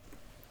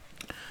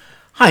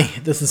Hi,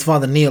 this is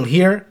Father Neil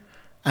here,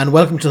 and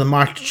welcome to the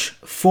March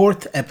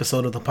 4th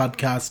episode of the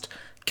podcast,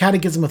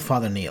 Catechism with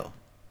Father Neil.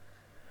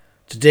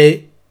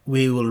 Today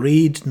we will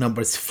read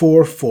numbers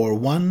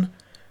 441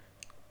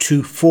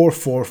 to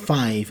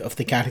 445 of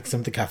the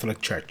Catechism of the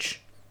Catholic Church.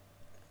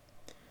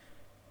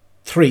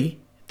 3.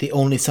 The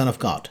only Son of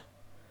God.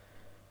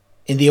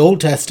 In the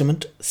Old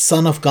Testament,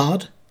 Son of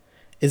God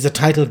is a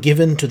title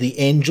given to the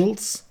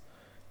angels,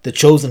 the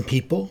chosen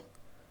people,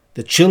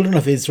 the children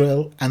of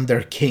Israel, and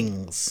their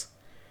kings.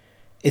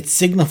 It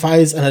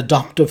signifies an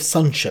adoptive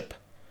sonship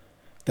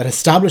that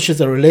establishes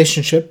a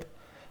relationship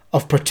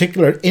of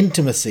particular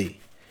intimacy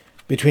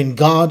between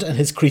God and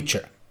his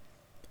creature.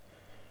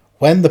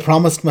 When the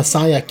promised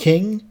Messiah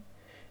King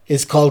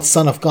is called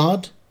Son of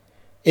God,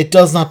 it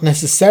does not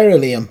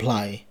necessarily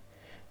imply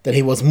that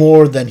he was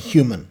more than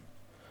human,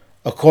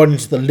 according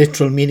to the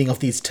literal meaning of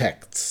these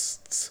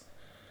texts.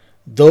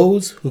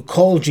 Those who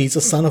call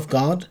Jesus Son of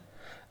God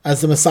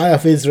as the Messiah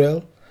of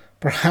Israel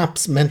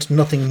perhaps meant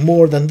nothing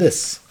more than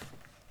this.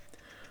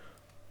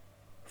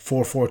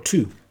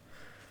 442.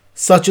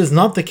 Such is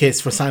not the case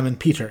for Simon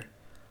Peter,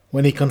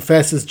 when he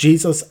confesses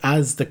Jesus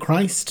as the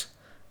Christ,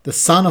 the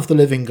Son of the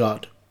living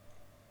God.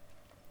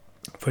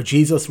 For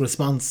Jesus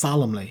responds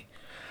solemnly,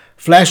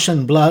 "Flesh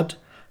and blood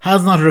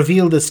has not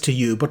revealed this to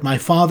you, but my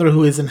Father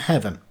who is in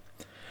heaven."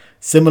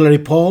 Similarly,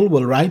 Paul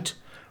will write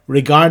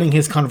regarding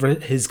his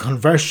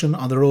conversion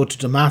on the road to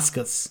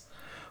Damascus,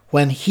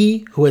 "When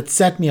he who had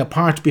set me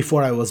apart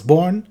before I was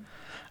born,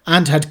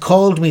 and had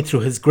called me through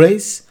his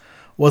grace,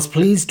 was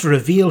pleased to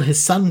reveal his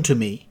Son to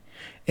me,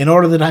 in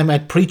order that I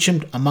might preach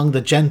him among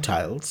the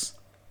Gentiles."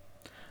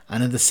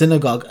 And in the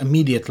synagogue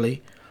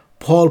immediately,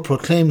 Paul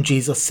proclaimed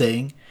Jesus,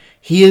 saying,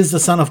 "He is the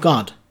Son of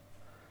God."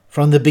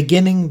 From the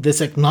beginning, this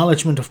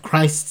acknowledgement of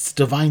Christ's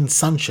divine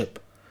sonship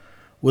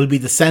will be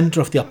the centre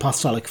of the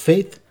apostolic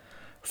faith,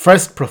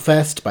 first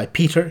professed by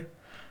Peter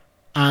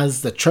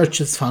as the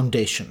Church's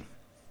foundation.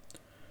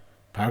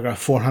 Paragraph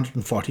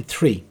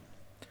 443.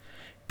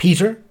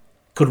 Peter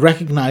could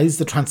recognize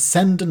the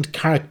transcendent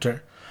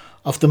character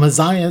of the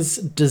Messiah's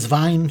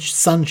divine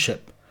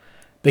sonship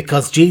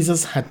because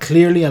Jesus had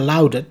clearly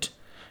allowed it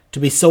to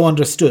be so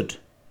understood.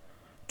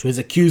 To his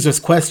accuser's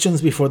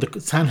questions before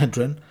the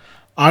Sanhedrin,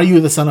 "Are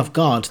you the Son of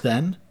God,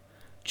 then?"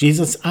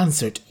 Jesus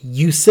answered,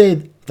 "You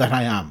say that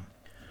I am."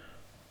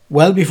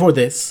 Well before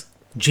this,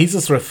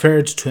 Jesus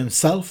referred to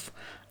himself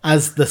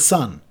as the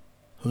Son,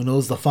 who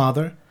knows the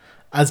Father,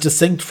 as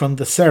distinct from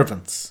the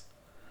servants.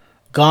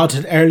 God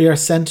had earlier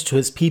sent to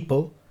his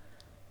people,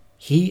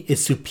 he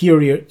is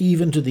superior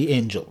even to the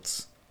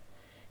angels.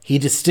 He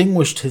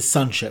distinguished his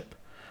sonship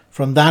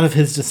from that of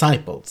his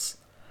disciples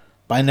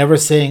by never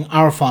saying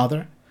 "Our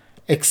Father,"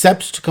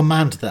 except to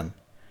command them,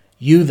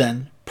 "You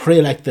then pray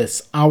like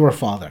this, Our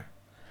Father."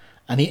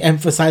 And he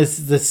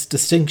emphasized this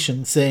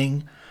distinction,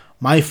 saying,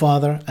 "My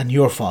Father and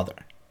your Father."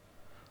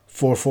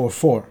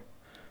 444.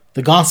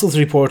 The Gospels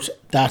report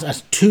that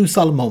at two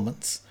solemn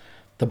moments,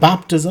 the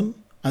baptism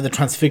and the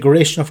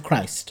transfiguration of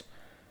Christ,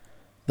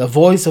 the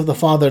voice of the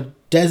Father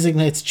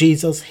designates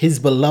Jesus his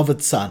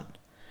beloved Son.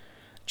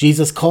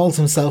 Jesus calls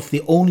himself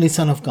the only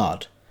Son of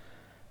God,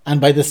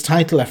 and by this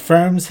title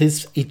affirms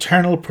his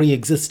eternal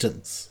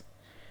pre-existence.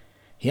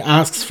 He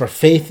asks for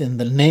faith in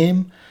the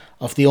name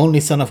of the only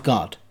Son of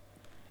God.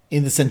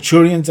 In the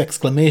centurion's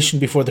exclamation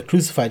before the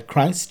crucified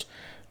Christ,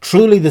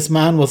 "Truly this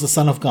man was the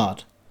Son of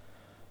God,"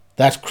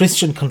 that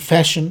Christian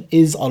confession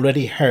is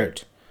already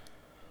heard.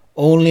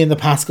 Only in the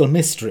Paschal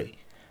mystery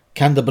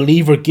can the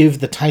believer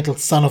give the title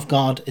Son of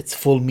God its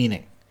full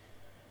meaning.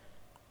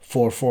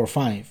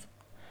 445.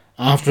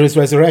 After his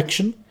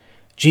resurrection,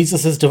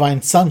 Jesus'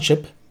 divine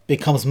sonship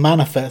becomes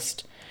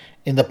manifest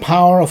in the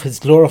power of his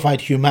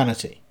glorified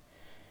humanity.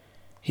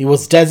 He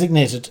was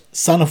designated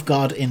Son of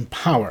God in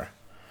power,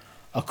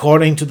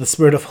 according to the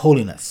Spirit of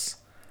holiness.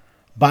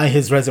 By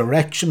his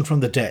resurrection from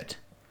the dead,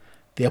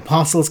 the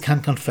apostles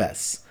can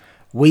confess,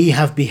 "We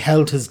have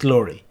beheld his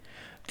glory,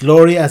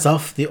 glory as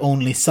of the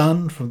only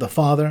Son from the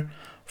Father,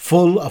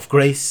 full of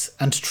grace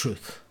and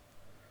truth."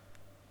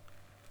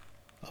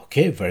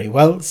 Okay, very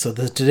well. So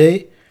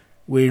today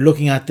we're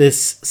looking at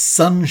this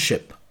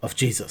sonship of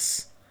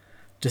Jesus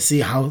to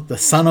see how the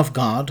Son of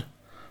God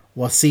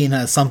was seen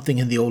as something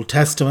in the Old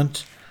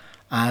Testament,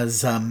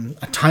 as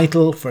a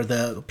title for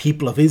the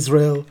people of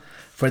Israel,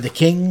 for the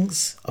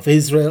kings of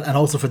Israel, and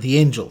also for the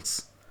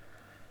angels.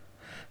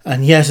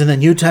 And yet in the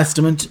New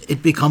Testament,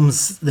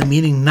 the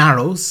meaning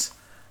narrows,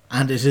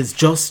 and it is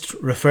just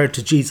referred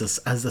to Jesus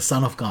as the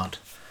Son of God.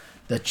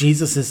 That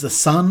Jesus is the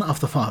Son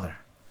of the Father.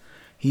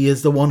 He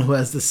is the one who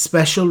has the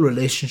special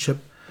relationship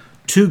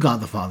to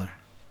God the Father.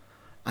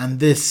 And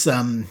this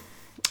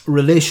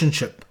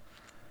relationship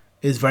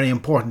is very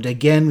important.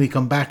 Again, we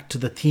come back to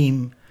the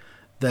theme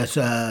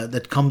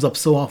that comes up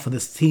so often,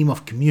 this theme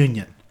of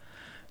communion.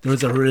 There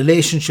is a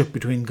relationship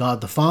between God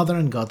the Father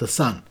and God the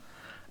Son.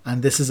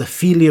 And this is a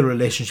filial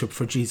relationship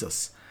for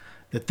Jesus.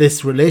 That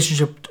this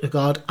relationship to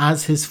God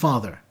as his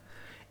Father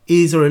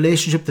is a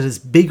relationship that is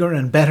bigger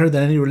and better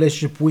than any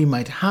relationship we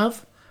might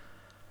have.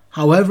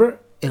 However,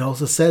 it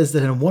also says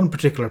that in one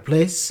particular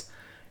place,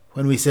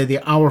 when we say the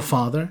Our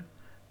Father,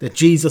 that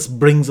Jesus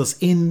brings us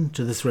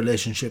into this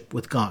relationship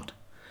with God.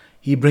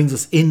 He brings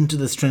us into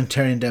this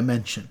Trinitarian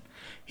dimension.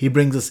 He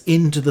brings us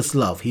into this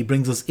love. He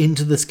brings us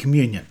into this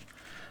communion.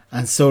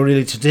 And so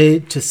really today,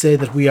 to say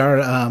that we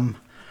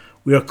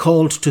are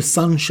called to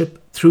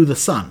sonship through the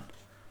Son.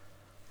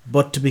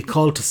 But to be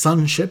called to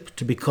sonship,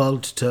 to be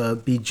called to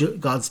be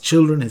God's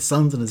children, his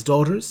sons and his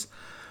daughters,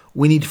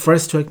 we need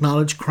first to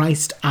acknowledge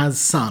Christ as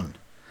Son,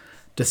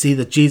 to see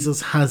that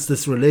Jesus has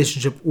this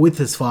relationship with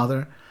his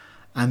Father,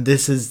 and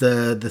this is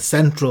the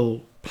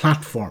central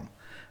platform,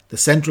 the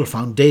central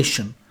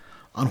foundation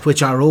on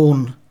which our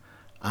own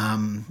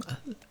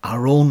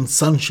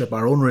sonship,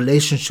 our own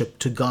relationship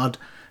to God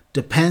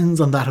depends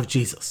on that of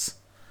Jesus.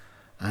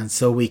 And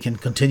so we can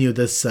continue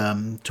this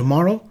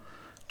tomorrow.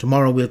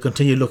 Tomorrow we'll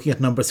continue looking at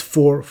numbers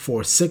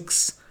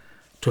 446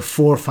 to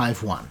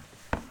 451.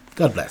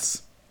 God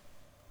bless.